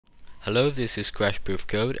Hello, this is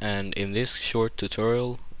CrashproofCode, and in this short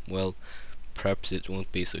tutorial, well, perhaps it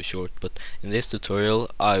won't be so short, but in this tutorial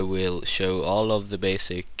I will show all of the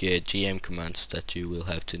basic GM commands that you will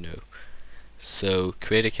have to know. So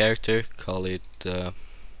create a character, call it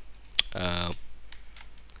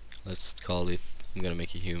let's call it, I'm gonna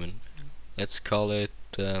make it human, let's call it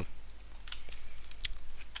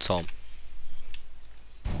Tom.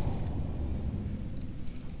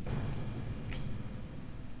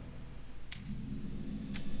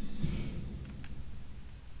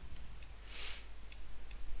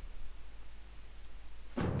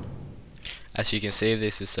 As you can see,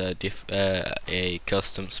 this is a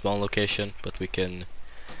custom spawn location, but we can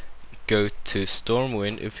go to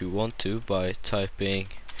Stormwind if you want to by typing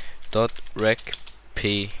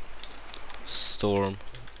 .rec_p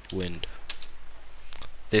Stormwind.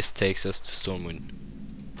 This takes us to Stormwind.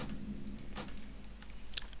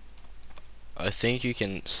 I think you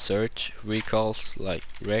can search recalls like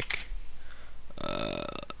rec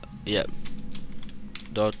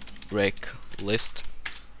 .rec list,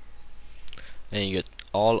 and you get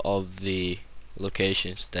all of the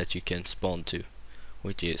locations that you can spawn to,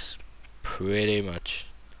 which is pretty much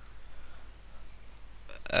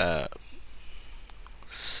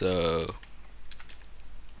so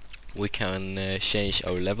we can change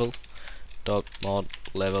our level. .mod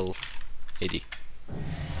level 80.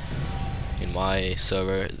 In my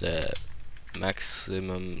server the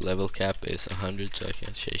maximum level cap is 100, so I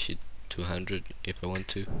can change it to 100 if I want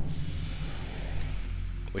to,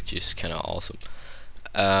 which is kinda awesome.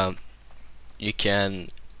 You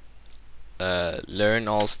can learn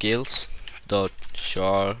all skills.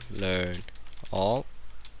 .char learn all.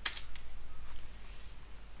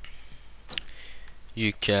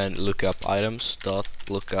 You can look up items.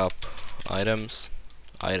 Look up items.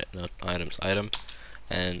 Item,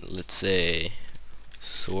 and let's say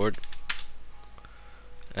sword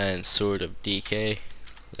and sword of DK.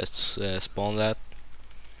 Let's spawn that.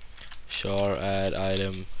 Char add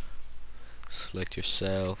item, select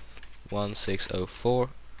yourself 1604.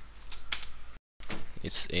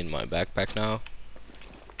 It's in my backpack now.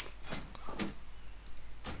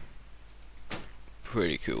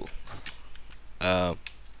 Pretty cool.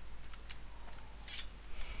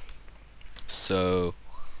 So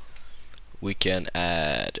we can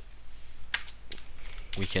add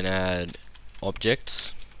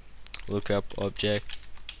objects. Look up object,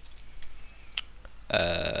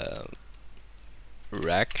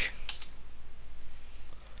 rack,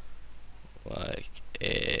 like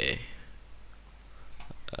a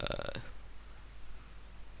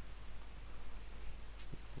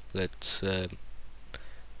let's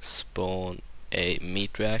spawn a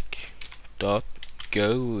meat rack. Go,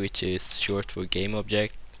 which is short for game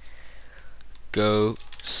object. Go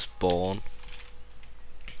spawn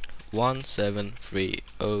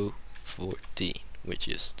 173014, which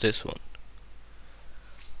is this one,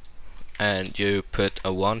 and you put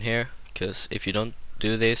a 1 here, because if you don't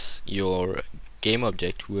do this, your game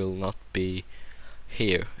object will not be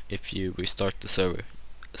here if you restart the server,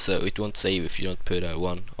 so it won't save if you don't put a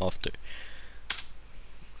 1 after.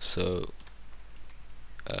 So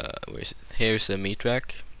here's a meat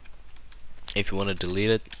rack. If you want to delete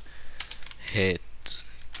it, hit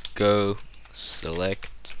go,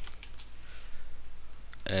 select,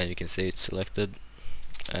 and you can see it's selected,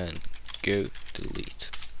 and go delete.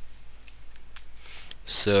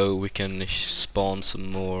 So we can spawn some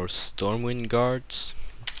more Stormwind guards.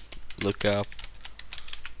 Look up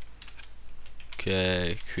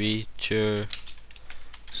creature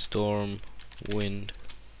Stormwind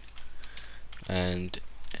and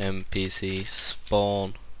NPC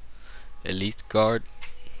spawn elite guard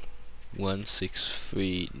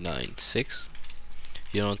 16396.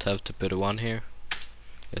 You don't have to put a 1 here,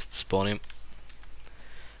 just spawn him.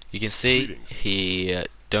 You can see he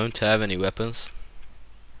don't have any weapons.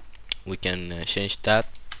 We can change that.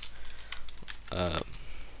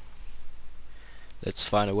 Let's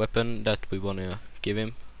find a weapon that we wanna give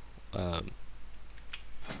him.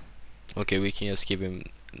 Okay, we can just give him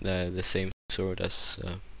the same sword as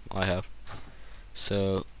I have.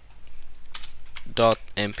 So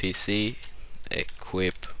 .npc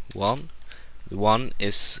equip 1. The 1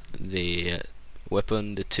 is the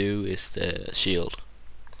weapon, the 2 is the shield.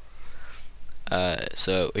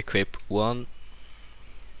 So equip 1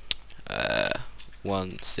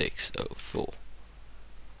 1604,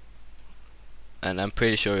 and I'm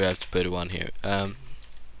pretty sure you have to put 1 here.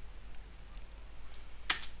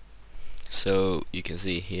 So you can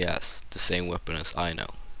see he has the same weapon as I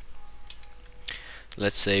now.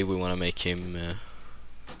 Let's say we want to make him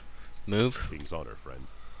move. King's honor, friend.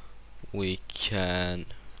 We can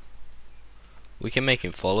We can make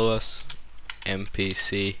him follow us.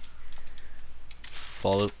 NPC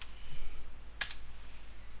follow.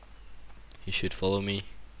 He should follow me.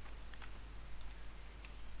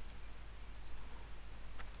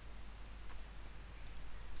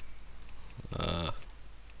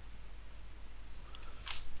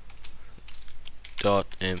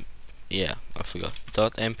 Yeah, I forgot.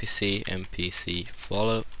 NPC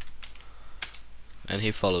follow, and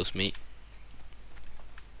he follows me.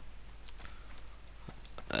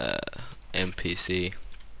 NPC,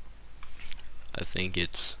 I think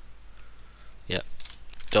it's, yeah,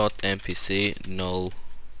 .npc null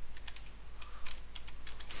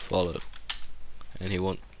follow, and he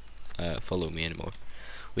won't follow me anymore.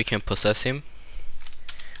 We can possess him.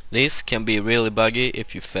 This can be really buggy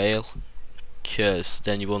if you fail, cause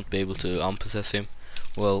then you won't be able to unpossess him.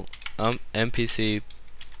 Well, NPC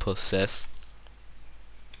possess,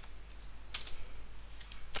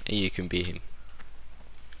 and you can be him.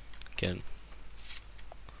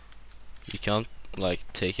 You can't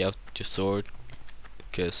like take out your sword,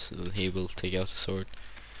 because he will take out the sword.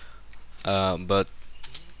 But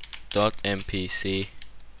 .npc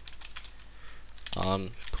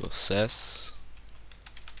unpossess,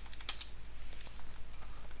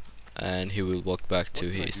 and he will walk back to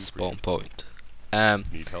his spawn point.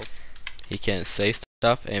 Need help? He can say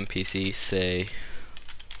stuff. NPC say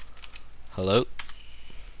hello,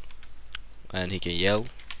 and he can yell.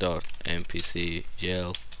 .npc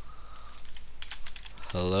yell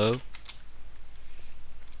hello,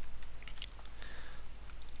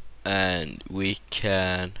 and we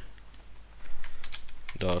can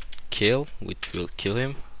 .kill, which will kill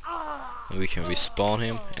him, and we can respawn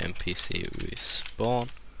him. NPC respawn,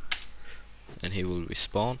 and he will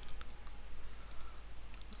respawn.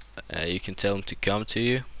 You can tell him to come to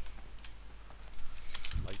you.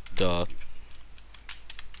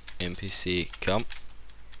 .npc come.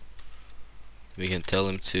 We can tell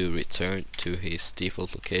him to return to his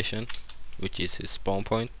default location, which is his spawn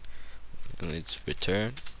point, and it's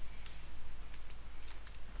return.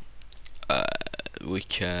 We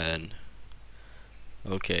can,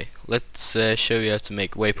 okay, let's show you how to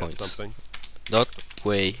make waypoints.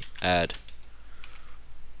 .way add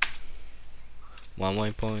 1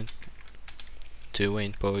 waypoint, 2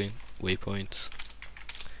 waypoints,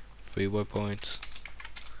 3 waypoints,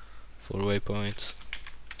 4 waypoints,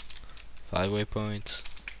 5 waypoints,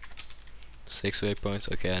 6 waypoints.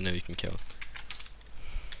 Okay, I know you can count.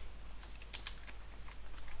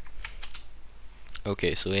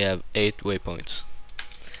 Okay, so we have 8 waypoints.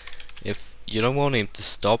 If you don't want him to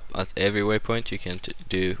stop at every waypoint, you can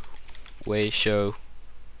do way show,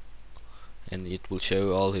 and it will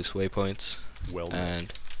show all his waypoints.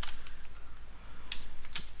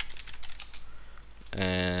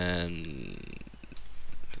 And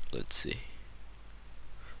let's see.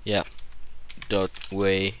 Yeah.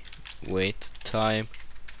 Wait time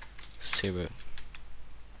 0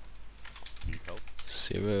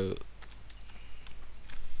 0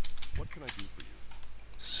 What can I do for you?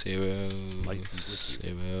 0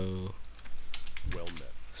 0 Well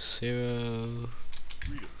met. 0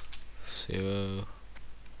 0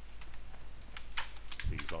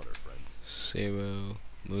 Please honor, friend. 0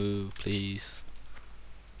 move please.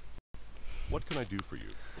 What can I do for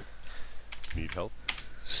you? Need help?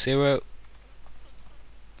 0.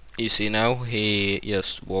 You see now he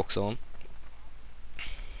just walks on,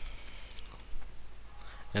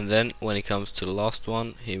 and then when he comes to the last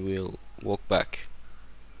one he will walk back.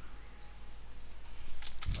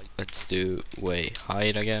 Let's do way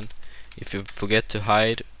hide again. If you forget to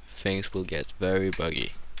hide, things will get very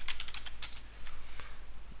buggy,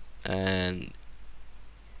 and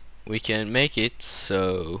we can make it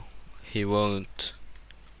so he won't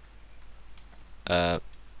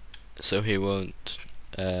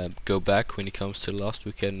go back when he comes to last.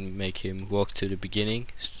 We can make him walk to the beginning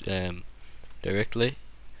directly.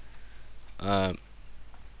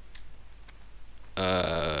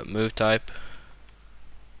 Move type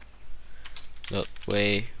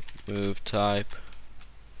 .way move type.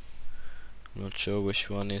 I'm not sure which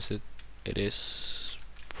one is it. It's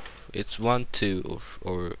 1, 2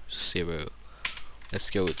 or 0. Let's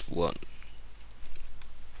go with 1.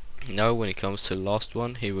 Now when he comes to the last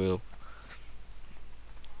one, he will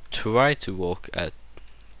try to walk to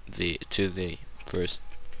the first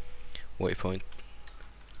waypoint.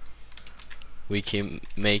 We can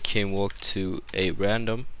make him walk to a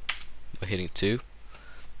random by hitting 2.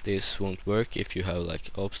 This won't work if you have like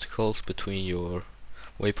obstacles between your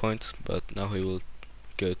waypoints, but now he will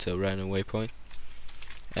go to a random waypoint.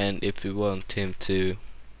 And if you want him to,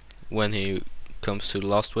 when he comes to the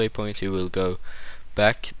last waypoint, he will go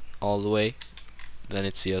back all the way then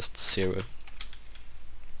it's just 0.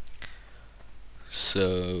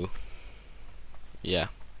 So yeah,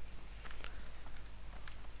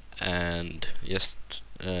 and just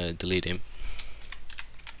delete him.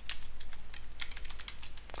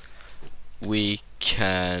 We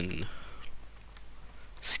can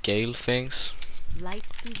scale things.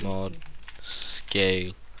 Mod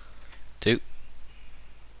scale to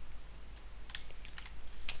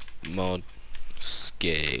mod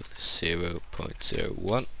scale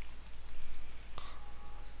 0.01,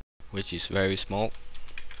 which is very small.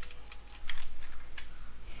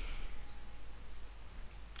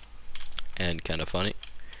 And kind of funny.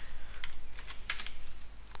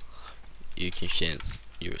 You can change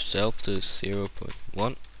yourself to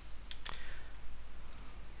 0.1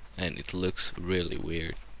 and it looks really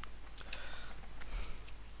weird.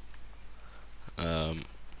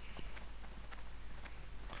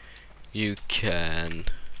 You can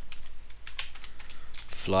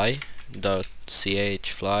fly.ch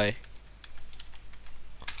fly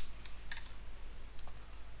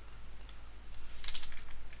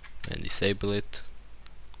and disable it.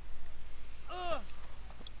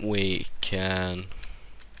 We can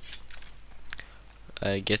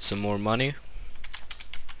get some more money.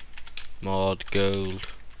 Mod gold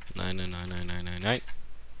 999999,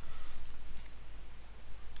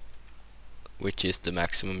 which is the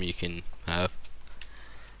maximum you can have.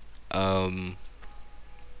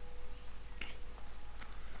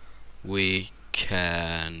 We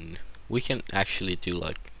can actually do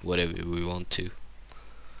like whatever we want to.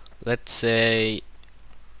 Let's say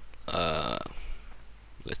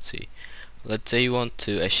let's say you want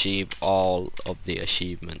to achieve all of the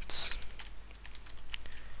achievements.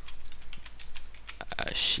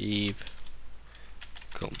 Achieve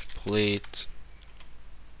complete,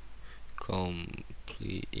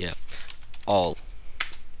 yeah, all.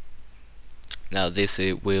 Now this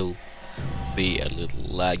will be a little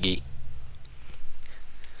laggy,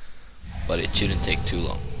 but it shouldn't take too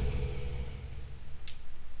long.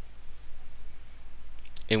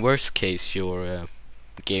 In worst case your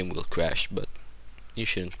game will crash, but you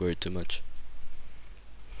shouldn't worry too much.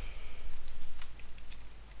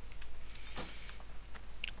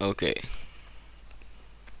 Okay,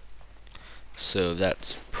 so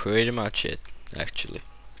that's pretty much it actually.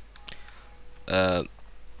 Yeah,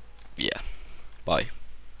 bye.